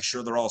together and we make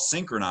sure they're all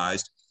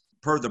synchronized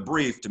per the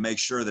brief to make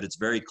sure that it's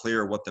very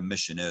clear what the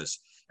mission is.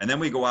 And then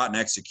we go out and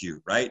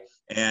execute, right?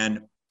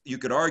 And you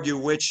could argue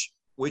which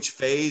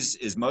phase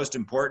is most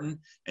important.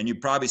 And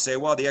you'd probably say,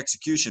 well, the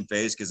execution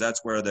phase, because that's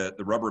where the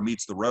rubber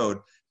meets the road.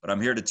 But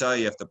I'm here to tell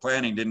you, if the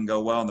planning didn't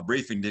go well and the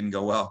briefing didn't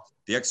go well,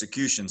 the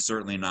execution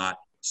certainly not.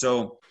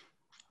 So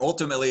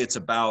ultimately, it's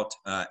about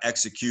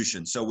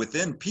execution. So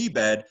within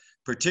PBED,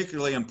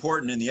 particularly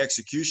important in the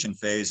execution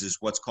phase is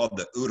what's called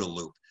the OODA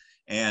loop.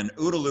 And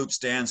OODA loop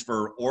stands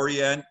for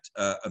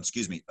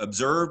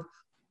observe,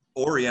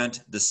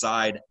 orient,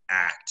 decide,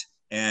 act.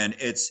 And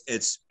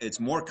it's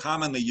more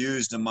commonly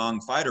used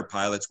among fighter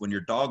pilots when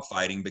you're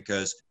dogfighting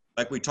because,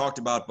 like we talked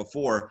about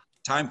before,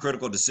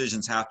 time-critical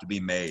decisions have to be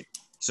made.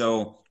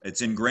 So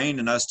it's ingrained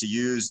in us to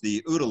use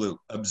the OODA loop,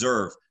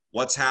 observe.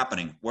 What's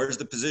happening? Where's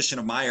the position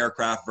of my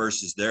aircraft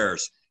versus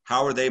theirs?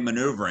 How are they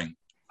maneuvering?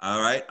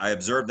 All right, I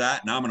observed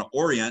that. Now I'm going to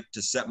orient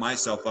to set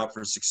myself up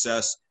for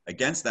success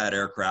against that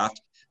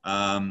aircraft.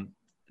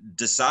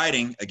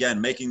 Deciding,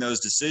 again, making those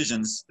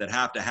decisions that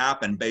have to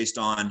happen based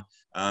on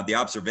the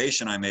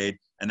observation I made,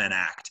 and then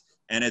act.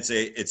 And it's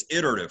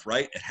iterative,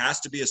 right? It has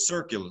to be a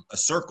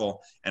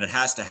circle, and it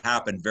has to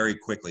happen very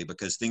quickly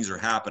because things are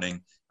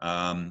happening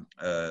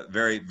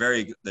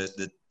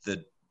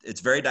it's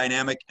very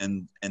dynamic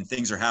and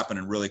things are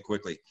happening really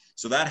quickly.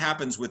 So that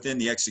happens within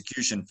the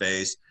execution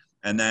phase.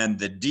 And then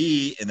the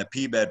D in the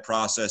PBED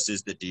process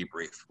is the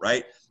debrief,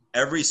 right?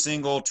 Every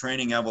single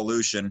training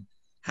evolution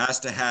has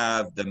to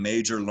have the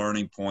major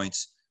learning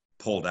points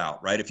pulled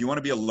out, right? If you want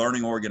to be a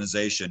learning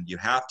organization, you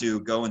have to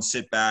go and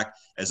sit back,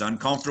 as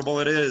uncomfortable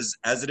as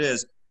it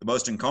is, the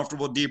most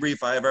uncomfortable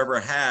debrief I have ever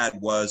had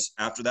was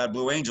after that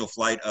Blue Angel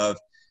flight of,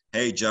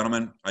 hey,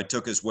 gentlemen, I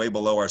took us way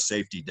below our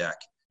safety deck,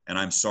 and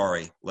I'm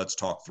sorry. Let's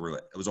talk through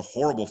it. It was a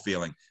horrible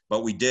feeling,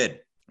 but we did,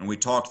 and we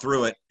talked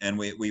through it, and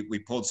we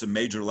pulled some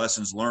major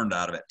lessons learned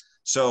out of it.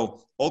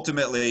 So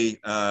ultimately,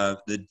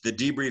 the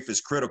debrief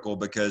is critical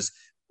because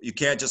you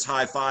can't just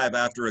high five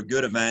after a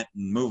good event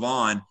and move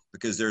on,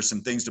 because there's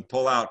some things to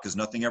pull out because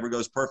nothing ever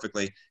goes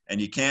perfectly. And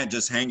you can't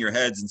just hang your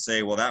heads and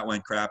say, well, that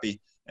went crappy,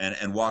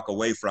 and walk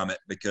away from it,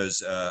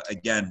 because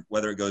again,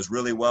 whether it goes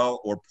really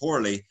well or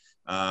poorly,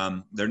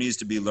 there needs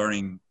to be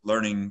learning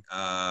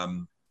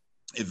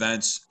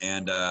events.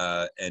 And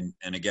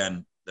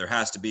again, there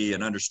has to be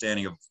an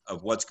understanding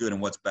of what's good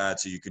and what's bad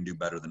so you can do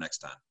better the next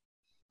time.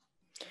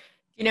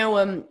 You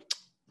know,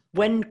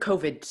 when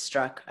COVID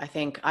struck, I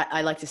think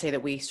I like to say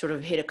that we sort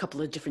of hit a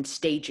couple of different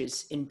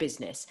stages in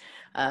business.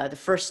 The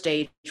first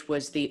stage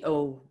was the,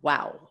 oh,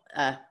 wow.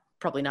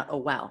 Probably not, oh,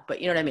 wow, but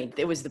you know what I mean?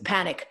 It was the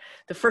panic,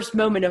 the first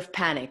moment of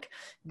panic.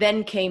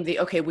 Then came the,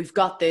 okay, we've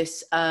got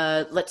this,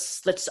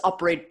 let's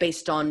operate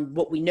based on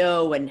what we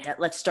know and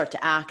let's start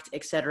to act,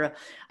 etc.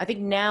 I think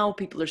now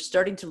people are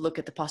starting to look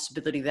at the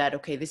possibility that,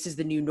 okay, this is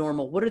the new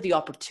normal. What are the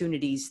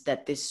opportunities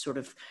that this sort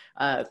of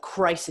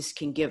crisis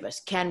can give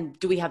us?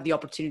 Do we have the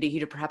opportunity here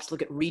to perhaps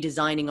look at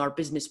redesigning our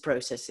business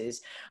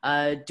processes?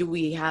 Do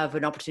we have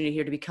an opportunity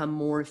here to become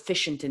more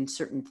efficient in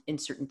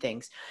certain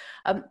things?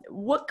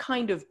 What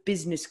kind of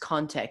business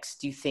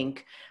context do you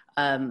think,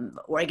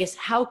 or I guess,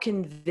 how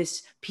can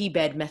this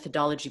PBED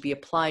methodology be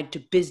applied to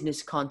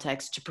business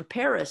context to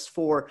prepare us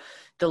for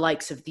the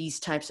likes of these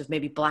types of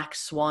maybe black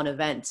swan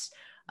events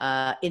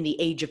in the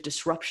age of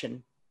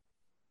disruption?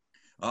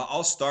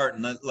 I'll start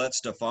and let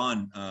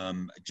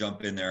Stephan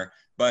jump in there.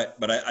 But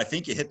I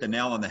think you hit the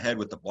nail on the head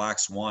with the black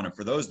swan. And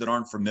for those that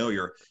aren't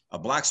familiar, a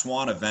black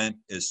swan event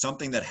is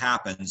something that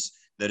happens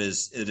that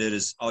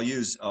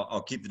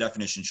I'll keep the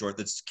definition short,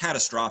 that's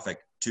catastrophic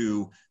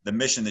to the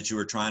mission that you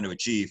were trying to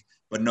achieve,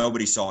 but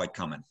nobody saw it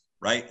coming,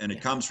 right? And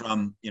it comes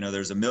from,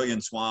 there's a million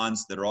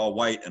swans that are all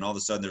white, and all of a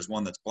sudden there's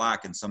one that's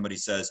black, and somebody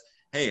says,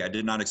 hey, I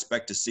did not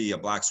expect to see a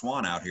black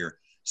swan out here.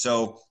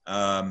 So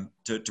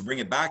to bring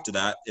it back to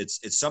that,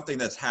 it's something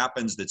that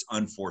happens that's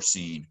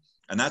unforeseen.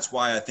 And that's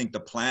why I think the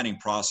planning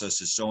process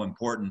is so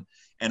important.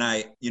 And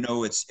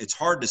it's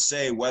hard to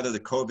say whether the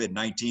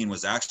COVID-19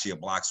 was actually a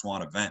black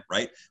swan event,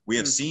 right? We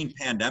have seen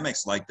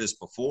pandemics like this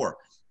before.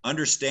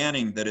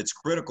 Understanding that it's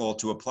critical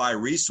to apply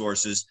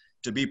resources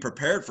to be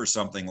prepared for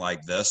something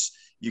like this.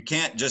 You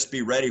can't just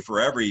be ready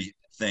for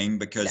everything,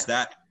 because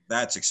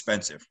that's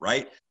expensive,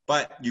 right?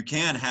 But you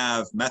can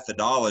have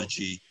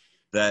methodology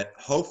that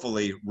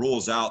hopefully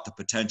rules out the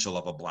potential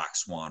of a black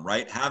swan,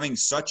 right? Having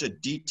such a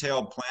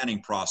detailed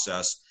planning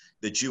process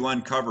that you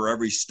uncover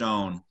every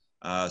stone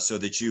so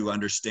that you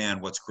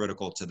understand what's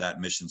critical to that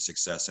mission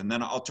success. And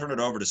then I'll turn it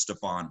over to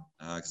Stephan,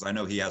 because I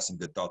know he has some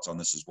good thoughts on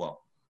this as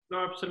well.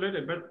 No,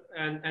 absolutely. But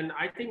and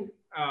I think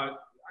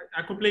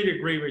I completely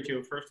agree with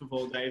you, first of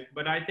all, Dave.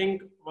 But I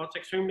think what's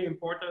extremely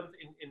important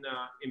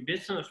in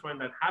business when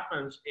that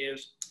happens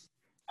is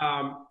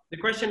the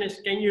question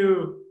is, can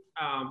you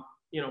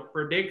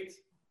predict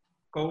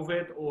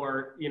COVID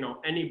or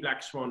any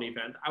black swan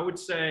event? I would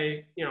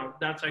say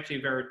that's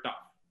actually very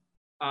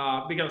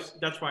tough because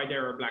that's why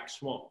they're a black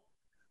swan.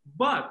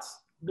 But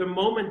the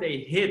moment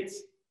they hit,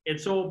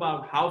 it's all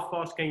about how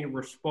fast can you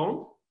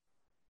respond.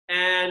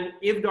 And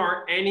if there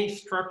are any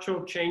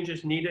structural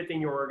changes needed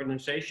in your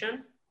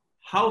organization,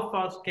 how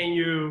fast can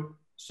you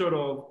sort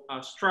of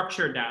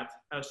structure that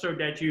so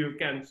that you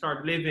can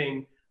start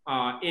living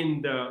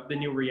in the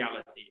new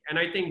reality? And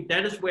I think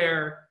that is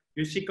where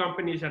you see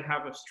companies that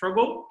have a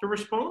struggle to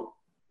respond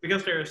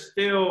because they're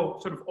still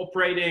sort of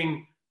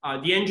operating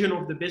the engine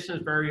of the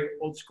business very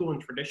old school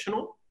and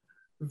traditional,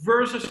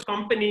 versus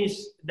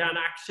companies that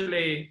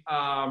actually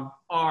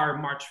are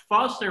much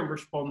faster in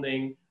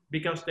responding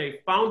because they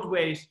found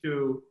ways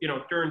to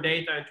turn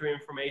data into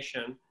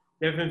information.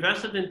 They've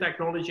invested in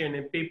technology and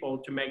in people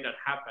to make that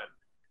happen.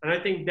 And I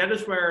think that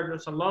is where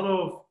there's a lot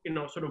of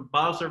sort of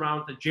buzz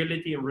around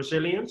agility and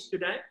resilience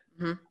today.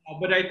 Mm-hmm.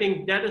 But I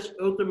think that is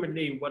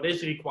ultimately what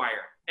is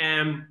required.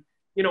 And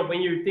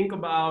when you think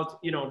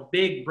about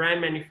big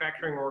brand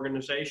manufacturing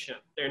organization,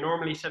 they're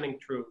normally selling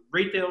through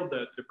retail,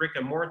 the brick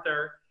and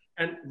mortar,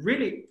 and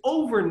really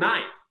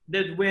overnight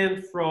that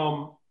went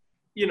from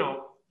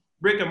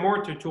brick and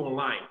mortar to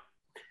online.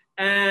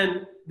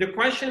 And the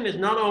question is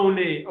not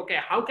only, okay,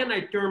 how can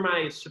I turn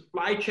my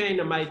supply chain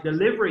and my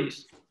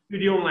deliveries to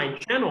the online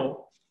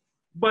channel,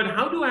 but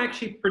how do I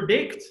actually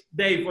predict,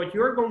 Dave, what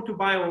you're going to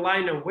buy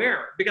online and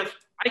where? Because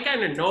I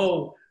kind of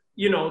know,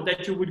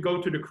 that you would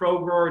go to the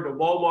Kroger or the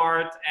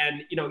Walmart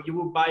and, you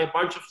would buy a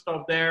bunch of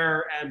stuff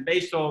there and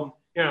based on,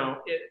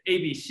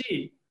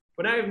 ABC,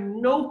 but I have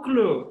no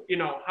clue,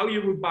 how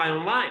you would buy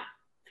online.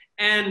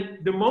 And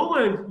the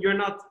moment you're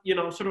not,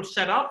 sort of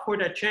set up for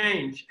that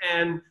change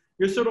and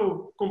you're sort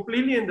of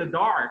completely in the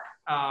dark,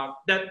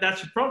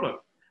 that's a problem.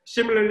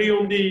 Similarly,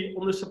 on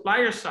the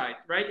supplier side,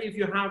 right? If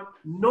you have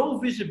no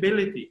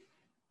visibility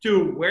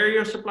to where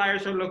your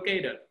suppliers are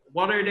located,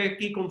 What are their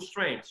key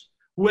constraints?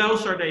 Who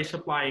else are they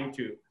supplying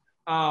to?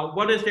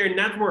 What is their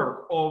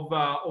network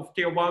of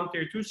tier 1,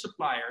 tier 2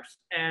 suppliers?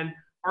 And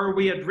are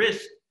we at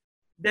risk?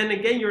 Then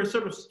again, you're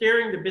sort of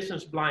steering the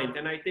business blind.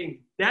 And I think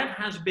that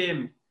has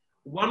been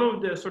one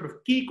of the sort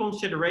of key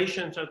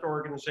considerations at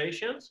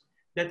organizations,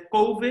 that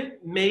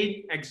COVID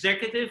made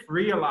executives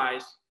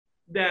realize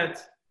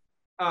that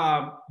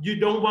you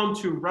don't want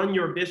to run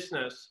your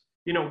business,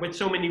 with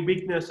so many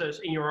weaknesses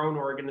in your own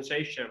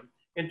organization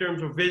in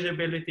terms of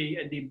visibility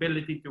and the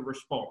ability to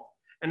respond.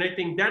 And I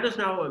think that is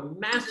now a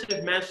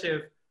massive,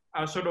 massive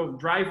sort of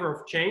driver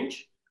of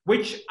change,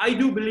 which I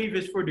do believe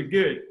is for the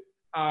good.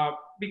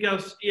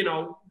 Because,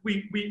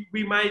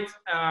 we might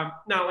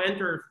now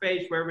enter a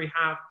phase where we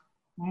have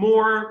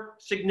more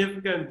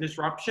significant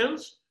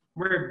disruptions,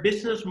 where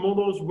business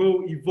models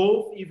will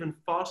evolve even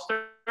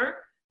faster,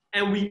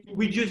 and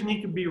we just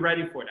need to be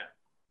ready for that.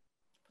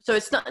 So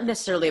it's not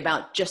necessarily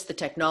about just the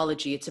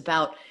technology. It's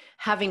about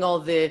having all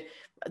the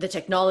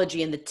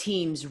technology and the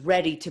teams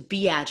ready to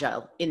be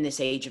agile in this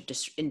age of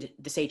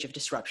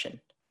disruption.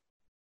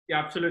 Yeah,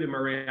 absolutely,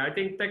 Maria. I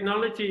think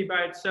technology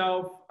by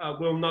itself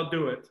will not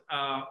do it.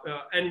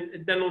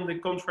 And then on the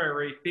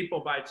contrary, people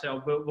by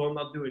itself will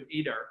not do it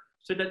either.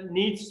 So that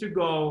needs to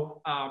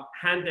go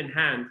hand in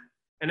hand.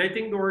 And I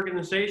think the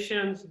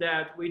organizations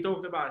that we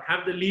talked about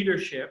have the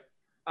leadership,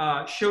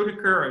 show the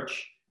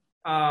courage,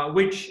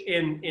 which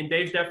in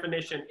Dave's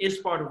definition is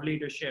part of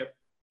leadership,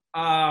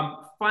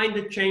 find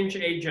the change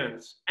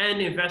agents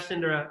and invest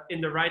in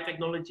the right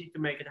technology to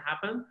make it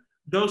happen.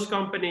 Those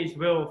companies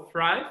will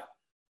thrive,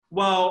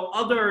 while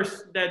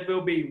others that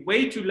will be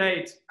way too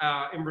late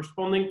in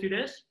responding to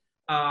this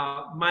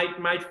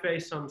might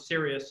face some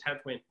serious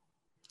headwind.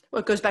 Well,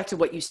 it goes back to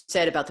what you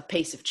said about the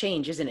pace of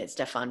change, isn't it,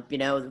 Stephan?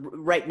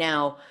 Right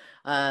now,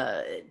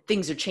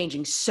 things are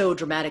changing so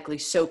dramatically,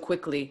 so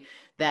quickly,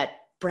 that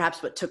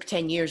perhaps what took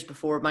 10 years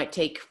before might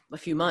take a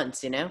few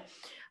months,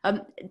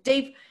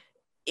 Dave,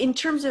 in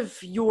terms of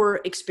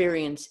your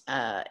experience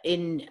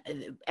in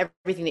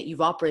everything that you've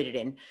operated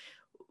in,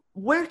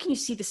 where can you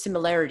see the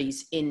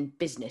similarities in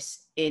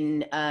business, in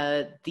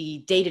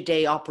the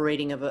day-to-day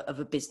operating of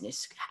a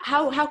business?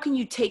 How can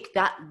you take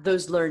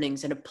those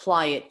learnings and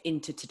apply it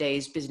into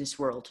today's business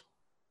world?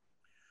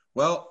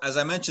 Well, as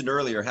I mentioned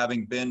earlier,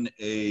 having been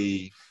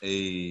a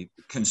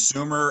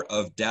consumer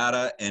of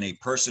data and a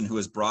person who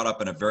is brought up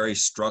in a very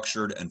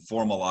structured and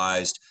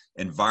formalized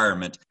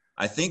environment,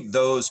 I think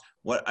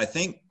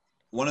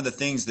one of the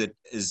things that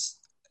is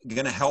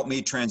going to help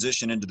me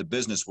transition into the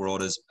business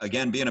world is,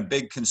 again, being a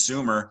big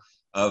consumer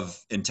of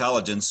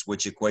intelligence,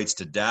 which equates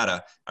to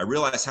data. I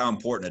realize how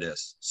important it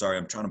is. Sorry,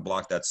 I'm trying to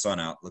block that sun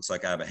out. Looks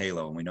like I have a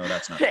halo, and we know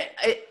that's not.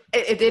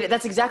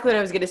 That's exactly what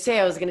I was going to say.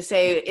 I was going to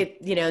say,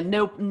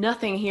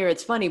 nothing here.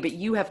 It's funny, but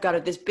you have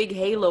got this big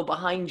halo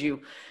behind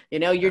you.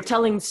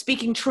 You're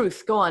speaking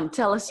truth. Go on,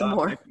 tell us some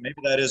more. Maybe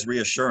that is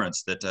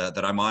reassurance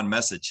that I'm on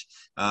message.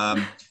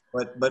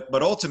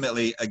 But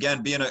ultimately,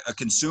 again, being a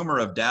consumer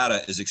of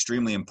data is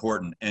extremely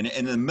important. And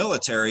in the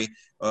military,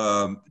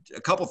 a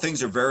couple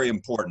things are very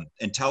important.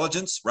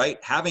 Intelligence, right?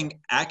 Having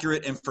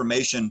accurate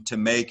information to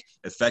make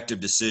effective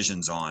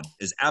decisions on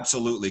is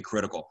absolutely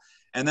critical.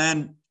 And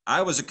then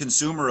I was a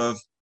consumer of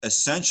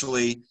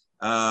essentially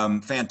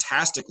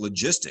fantastic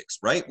logistics,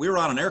 right? We were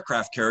on an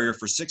aircraft carrier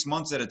for 6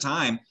 months at a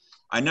time.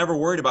 I never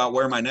worried about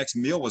where my next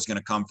meal was going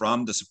to come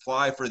from, the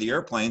supply for the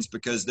airplanes,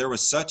 because there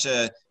was such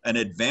an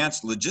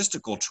advanced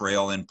logistical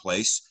trail in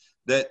place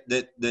that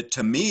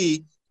to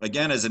me,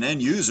 again, as an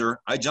end user,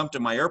 I jumped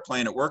in my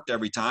airplane. It worked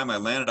every time. I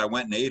landed, I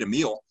went and ate a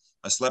meal.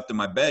 I slept in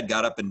my bed,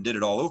 got up and did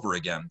it all over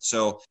again.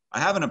 So I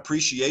have an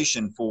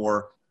appreciation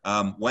for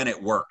when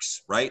it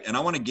works, right? And I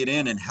want to get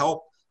in and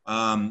help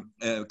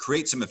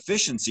create some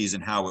efficiencies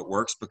in how it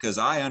works, because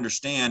I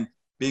understand,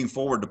 being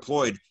forward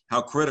deployed,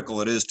 how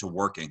critical it is to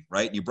working,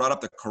 right? You brought up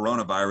the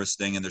coronavirus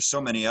thing, and there's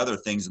so many other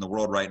things in the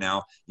world right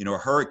now. A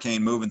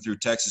hurricane moving through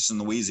Texas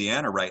and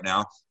Louisiana right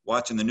now.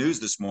 Watching the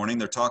news this morning,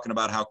 they're talking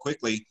about how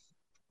quickly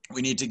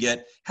we need to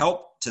get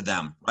help to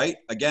them, right?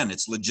 Again,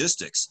 it's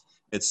logistics,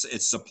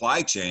 it's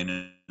supply chain,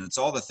 and it's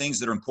all the things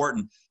that are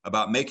important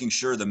about making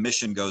sure the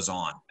mission goes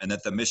on and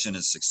that the mission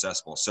is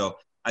successful. So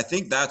I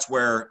think that's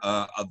where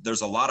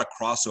there's a lot of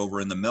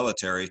crossover in the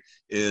military,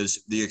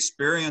 is the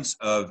experience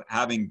of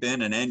having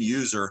been an end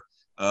user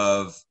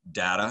of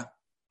data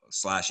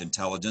 /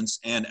 intelligence,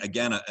 and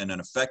again, an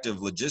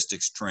effective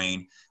logistics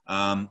train.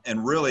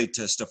 And really,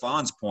 to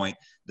Stephan's point,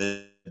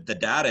 the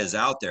data is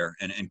out there,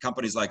 and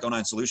companies like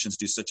O9 Solutions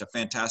do such a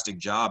fantastic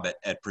job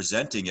at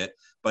presenting it,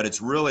 but it's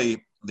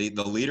really the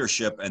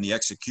leadership and the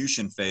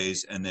execution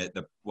phase, and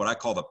the what I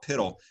call the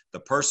piddle, the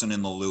person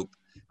in the loop,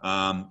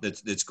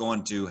 that's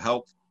going to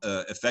help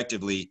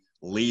effectively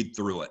lead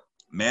through it,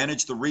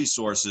 manage the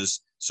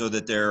resources so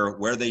that they're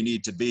where they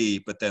need to be,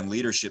 but then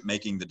leadership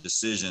making the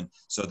decision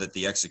so that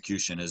the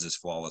execution is as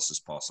flawless as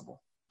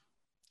possible.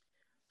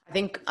 I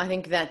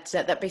think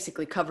that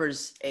basically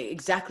covers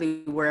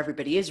exactly where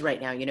everybody is right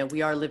now.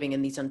 We are living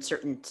in these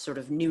uncertain sort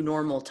of new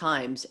normal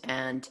times,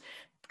 and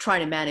trying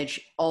to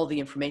manage all the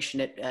information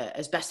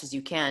as best as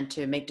you can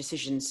to make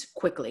decisions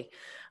quickly.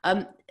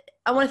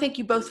 I want to thank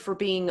you both for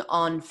being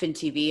on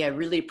FinTV. I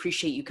really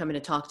appreciate you coming to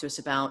talk to us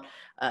about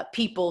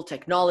people,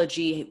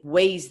 technology,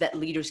 ways that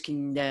leaders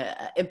can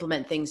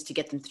implement things to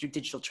get them through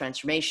digital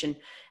transformation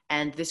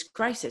and this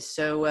crisis.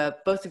 So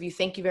both of you,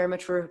 thank you very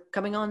much for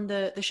coming on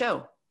the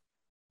show.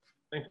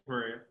 Thanks,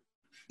 Maria.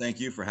 Thank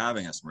you for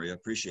having us, Maria.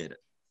 Appreciate it.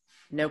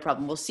 No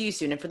problem. We'll see you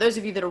soon. And for those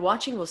of you that are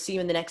watching, we'll see you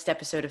in the next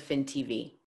episode of FinTV.